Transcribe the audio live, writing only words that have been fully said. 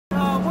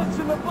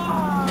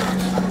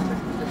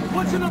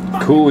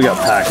Cool, we got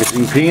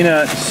packaging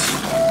peanuts.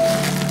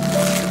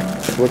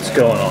 What's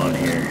going on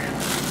here?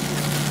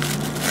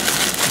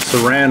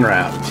 Saran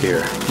wrapped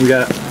here. We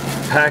got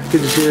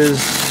packages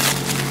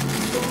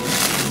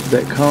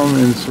that come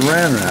in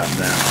saran wrap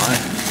now. I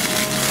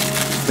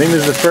think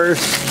this is the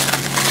first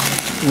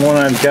one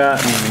I've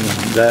gotten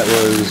that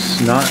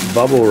was not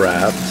bubble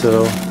wrap,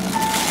 so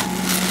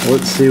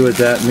let's see what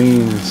that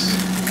means.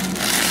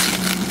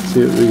 Let's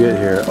see what we get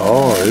here.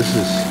 Oh, this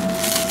is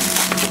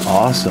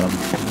awesome.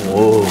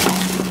 Whoa.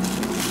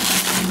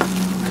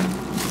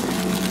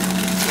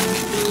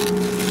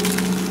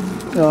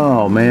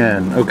 Oh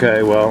man.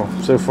 Okay, well,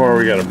 so far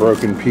we got a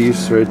broken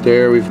piece right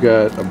there. We've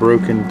got a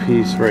broken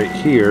piece right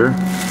here.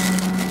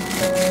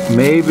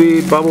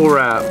 Maybe bubble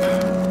wrap.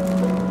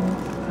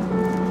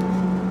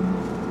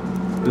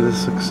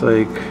 This looks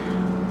like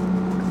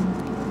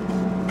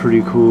a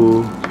pretty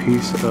cool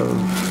piece of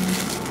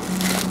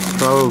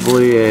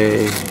probably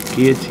a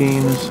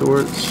guillotine of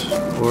sorts,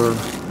 or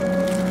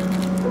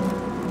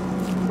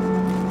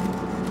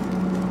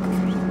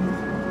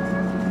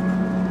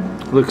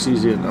looks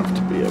easy enough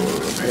to be able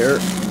to repair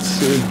it. Let's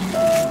see.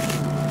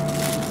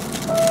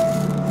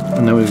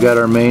 And then we've got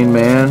our main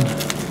man.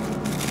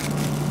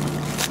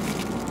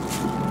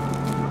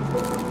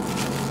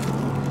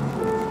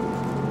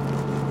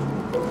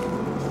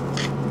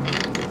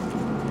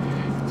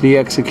 The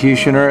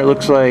executioner, it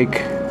looks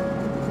like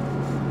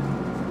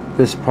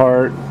this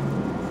part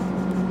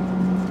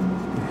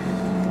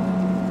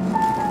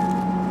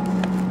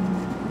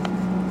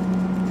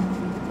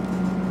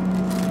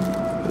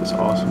has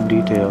awesome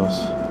details.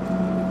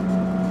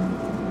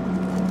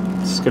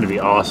 It's going to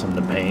be awesome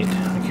to paint.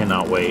 I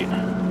cannot wait.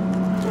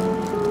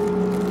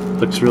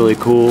 Looks really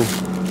cool.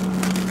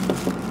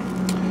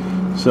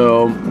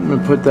 So I'm going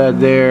to put that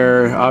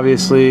there.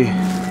 Obviously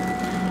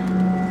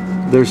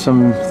there's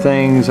some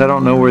things, I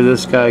don't know where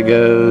this guy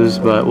goes,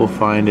 but we'll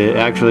find it.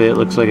 Actually, it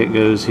looks like it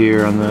goes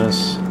here on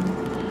this.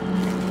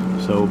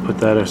 So we'll put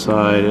that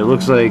aside. It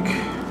looks like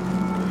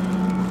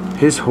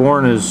his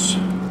horn is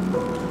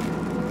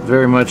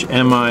very much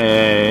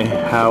MIA.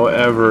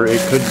 However,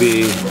 it could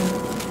be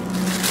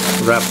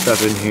wrapped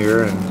up in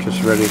here and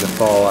just ready to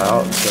fall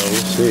out. So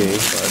we'll see,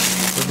 but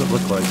it doesn't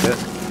look like it.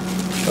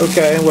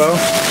 Okay, well,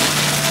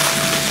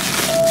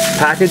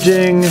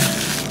 packaging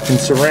and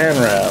saran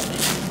wrap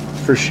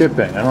for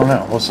shipping. I don't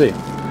know. We'll see.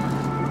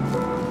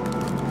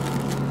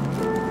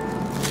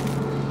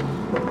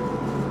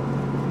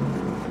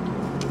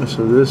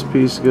 So this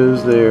piece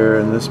goes there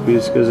and this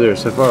piece goes there.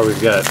 So far we've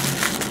got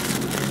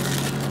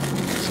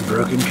some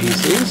broken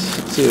pieces.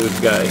 Let's see what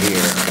we've got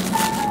here.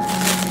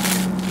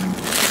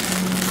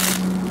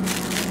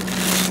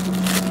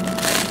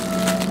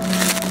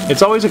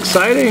 It's always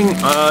exciting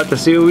to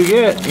see what we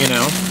get, you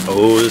know.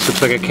 Oh, this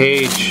looks like a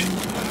cage.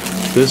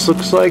 This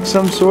looks like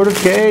some sort of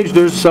cage.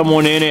 There's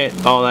someone in it.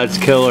 Oh, that's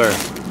killer.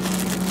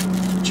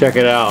 Check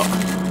it out.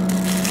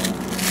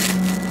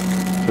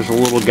 There's a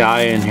little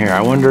guy in here.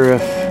 I wonder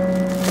if...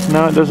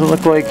 No, it doesn't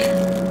look like...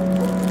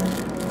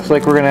 Looks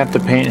like we're going to have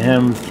to paint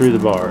him through the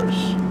bars.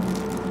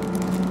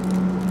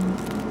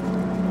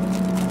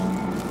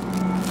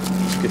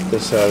 Let's get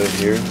this out of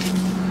here.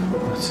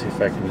 Let's see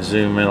if I can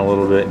zoom in a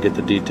little bit and get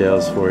the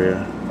details for you.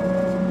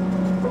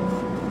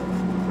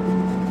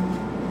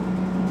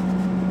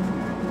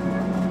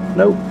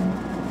 Nope.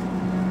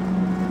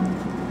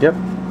 Yep.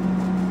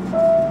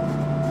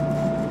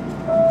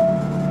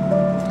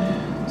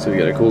 So we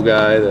got a cool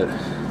guy that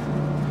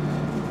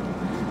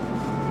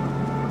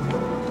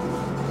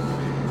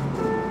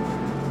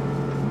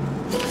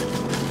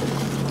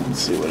let's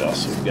see what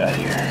else we've got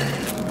here.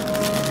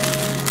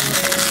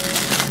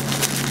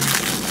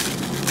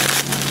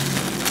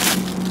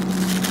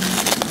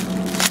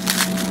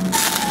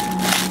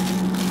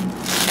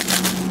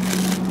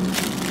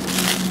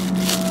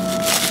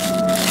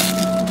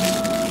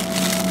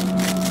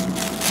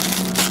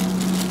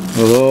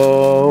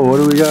 Oh, what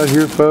do we got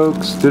here,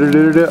 folks?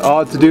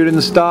 Oh, it's a dude in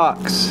the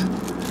stocks.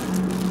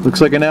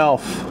 Looks like an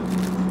elf.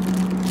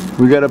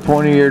 We got a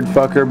pointy-eared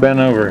fucker bent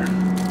over.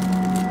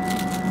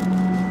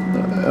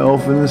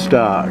 Elf in the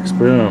stocks.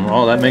 Boom.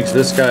 Oh, that makes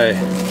this guy...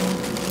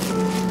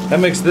 That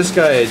makes this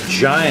guy a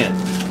giant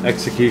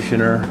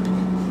executioner.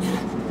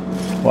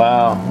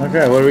 Wow.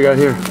 Okay, what do we got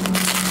here?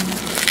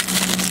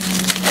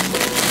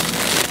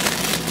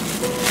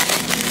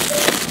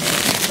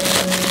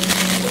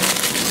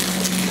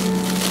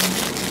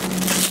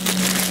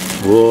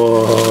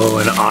 Whoa,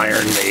 an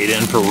Iron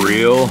Maiden for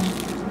real?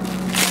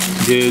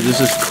 Dude, this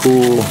is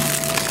cool.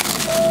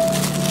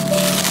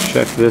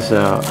 Check this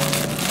out.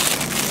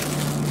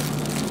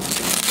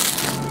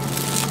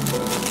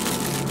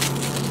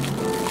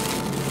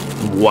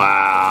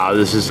 Wow,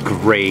 this is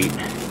great.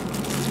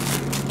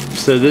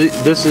 So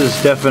this is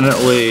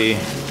definitely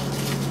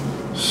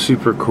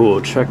super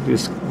cool. Check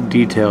these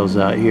details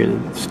out here.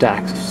 The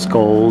stacks of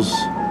skulls.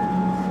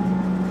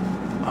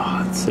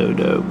 Oh, it's so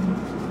dope.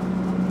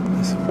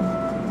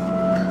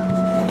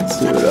 Let's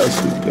see what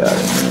else we've got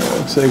in there.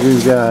 Looks like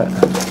we've got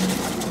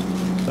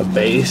a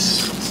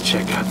base. Let's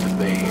check out the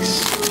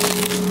base.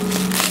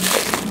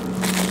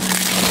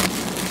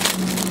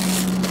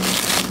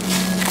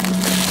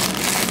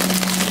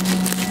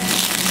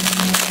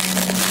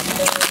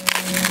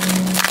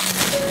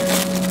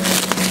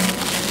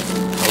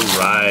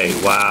 Alright,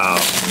 wow.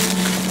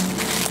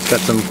 Got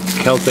some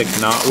Celtic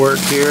knotwork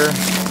here.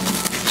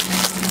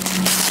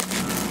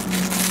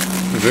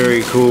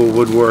 Very cool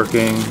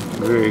woodworking,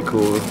 very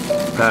cool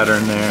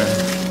pattern there.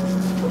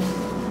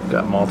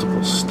 Got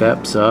multiple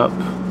steps up.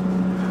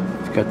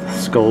 Got the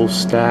skull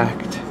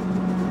stacked.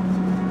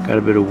 Got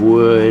a bit of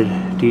wood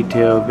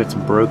detail. Got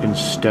some broken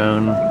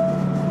stone.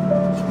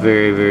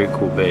 Very, very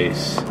cool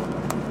base.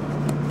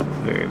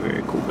 Very,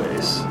 very cool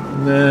base.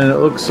 And then it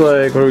looks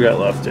like, what do we got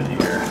left in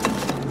here?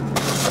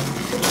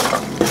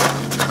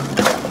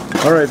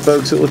 Alright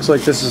folks, it looks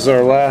like this is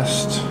our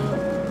last.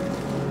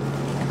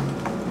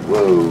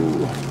 Whoa.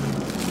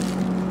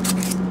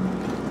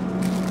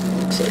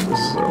 Looks like this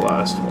is our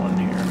last one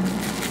here.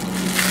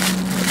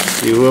 Let's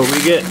see what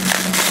we get.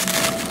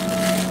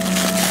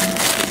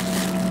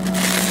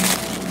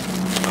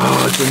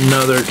 Oh, it's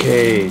another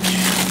cage.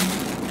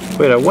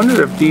 Wait, I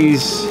wonder if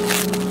these...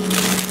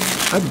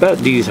 I bet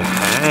these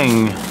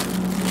hang.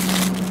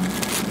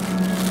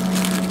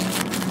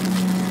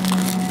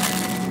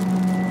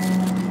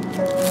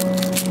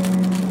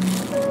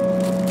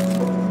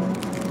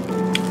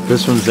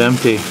 This one's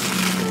empty.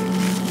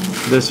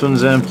 This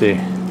one's empty.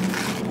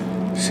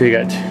 So you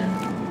got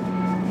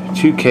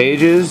 2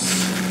 cages.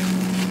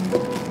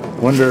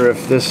 Wonder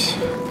if this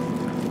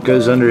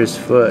goes under his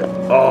foot.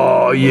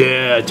 Oh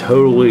yeah,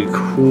 totally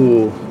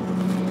cool.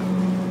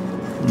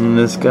 And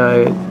this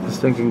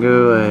thing can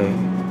go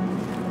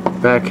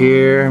back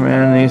here.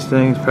 Man, these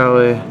things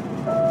probably,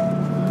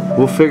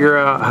 we'll figure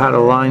out how to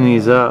line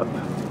these up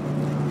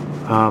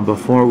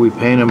before we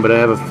paint them, but I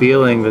have a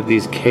feeling that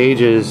these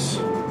cages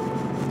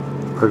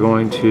are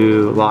going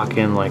to lock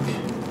in like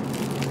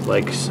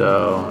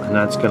so, and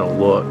that's gonna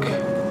look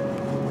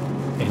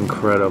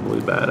incredibly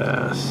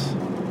badass.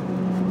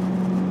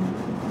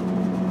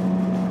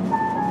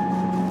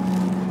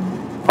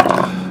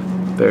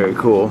 Very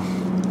cool.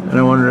 And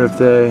I wonder if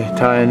they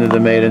tie into the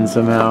maiden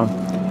somehow.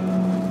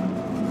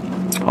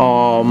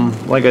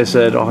 Like I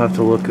said, I'll have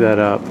to look that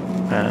up,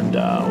 and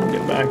we'll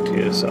get back to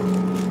you. So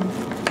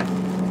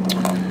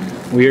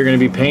we are going to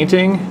be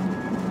painting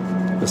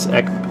this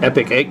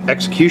epic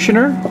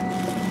executioner.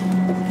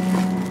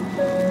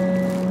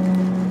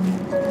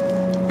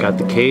 Got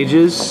the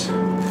cages.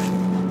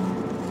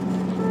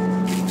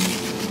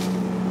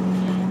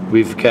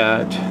 We've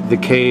got the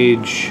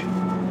cage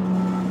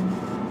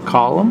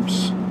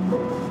columns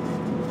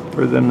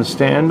for them to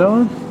stand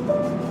on.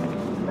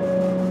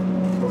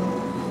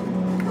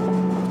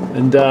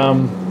 And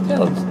yeah,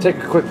 let's take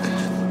a quick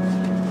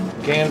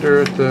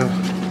gander at the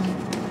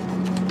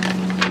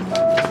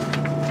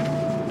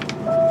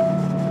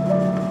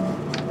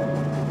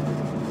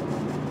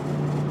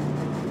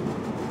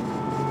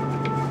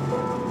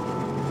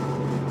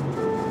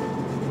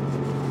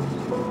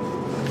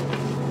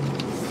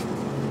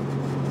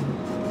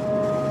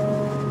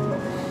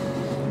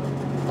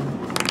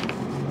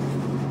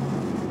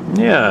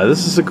yeah,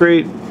 this is a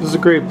great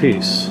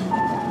piece. It's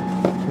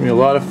gonna be a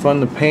lot of fun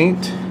to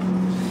paint.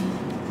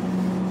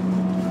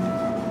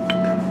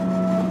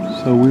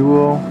 So we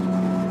will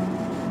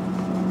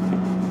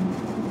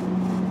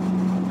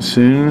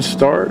soon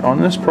start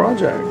on this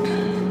project.